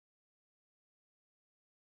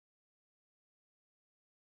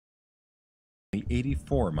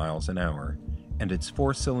84 miles an hour, and its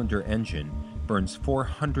four-cylinder engine burns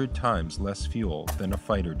 400 times less fuel than a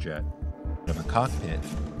fighter jet. The cockpit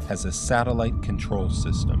has a satellite control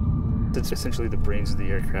system. It's essentially the brains of the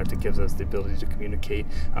aircraft. It gives us the ability to communicate,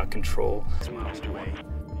 control miles away.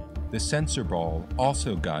 The sensor ball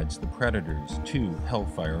also guides the Predators to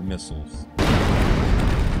Hellfire missiles.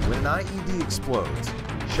 When an IED explodes,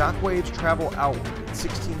 shock waves travel outward at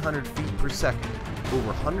 1,600 feet per second,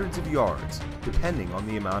 over hundreds of yards, depending on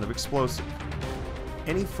the amount of explosive.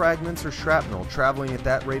 Any fragments or shrapnel traveling at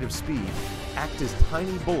that rate of speed act as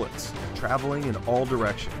tiny bullets traveling in all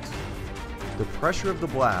directions. The pressure of the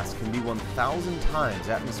blast can be 1,000 times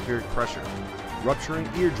atmospheric pressure, rupturing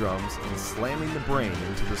eardrums and slamming the brain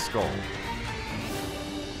into the skull.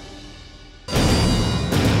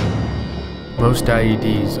 Most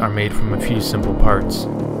IEDs are made from a few simple parts.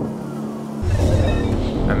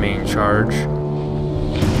 A main charge,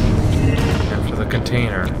 and for the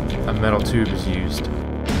container, a metal tube is used.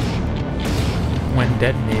 When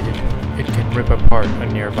detonated, it can rip apart a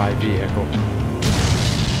nearby vehicle.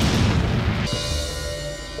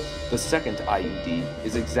 The second IED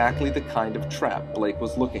is exactly the kind of trap Blake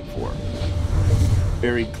was looking for.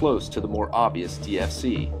 Buried close to the more obvious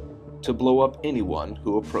DFC, to blow up anyone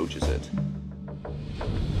who approaches it.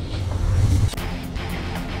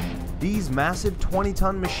 These massive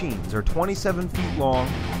 20-ton machines are 27 feet long,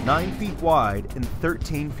 9 feet wide, and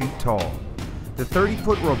 13 feet tall. The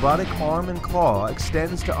 30-foot robotic arm and claw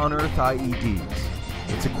extends to unearth IEDs.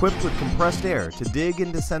 It's equipped with compressed air to dig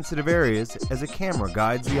into sensitive areas as a camera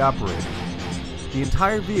guides the operator. The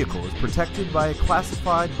entire vehicle is protected by a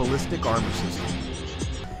classified ballistic armor system.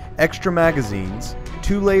 Extra magazines,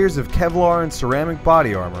 2 layers of Kevlar and ceramic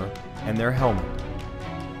body armor, and their helmet.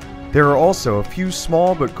 There are also a few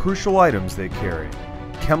small but crucial items they carry: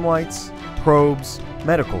 chem lights, probes,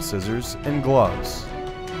 medical scissors, and gloves.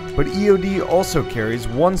 But EOD also carries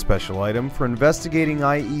one special item for investigating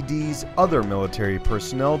IEDs other military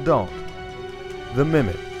personnel don't: the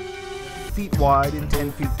Mimit. Feet wide and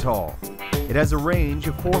 10 feet tall. It has a range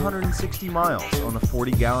of 460 miles on a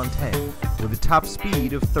 40-gallon tank with a top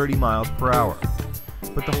speed of 30 miles per hour.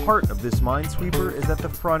 But the heart of this minesweeper is at the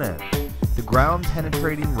front end, the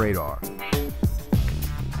ground-penetrating radar.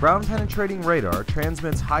 Ground-penetrating radar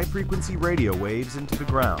transmits high-frequency radio waves into the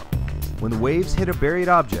ground. When the waves hit a buried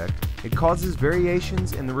object, it causes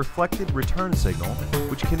variations in the reflected return signal,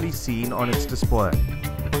 which can be seen on its display.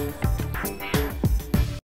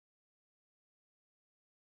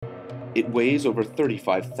 It weighs over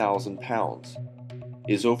 35,000 pounds,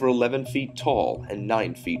 is over 11 feet tall and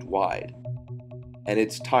 9 feet wide, and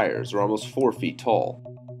its tires are almost 4 feet tall,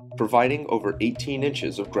 providing over 18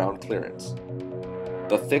 inches of ground clearance.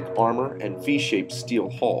 The thick armor and V-shaped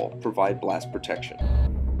steel hull provide blast protection.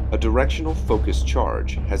 A directional focused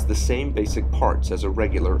charge has the same basic parts as a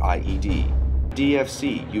regular IED.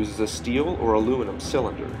 DFC uses a steel or aluminum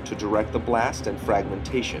cylinder to direct the blast and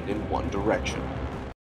fragmentation in one direction.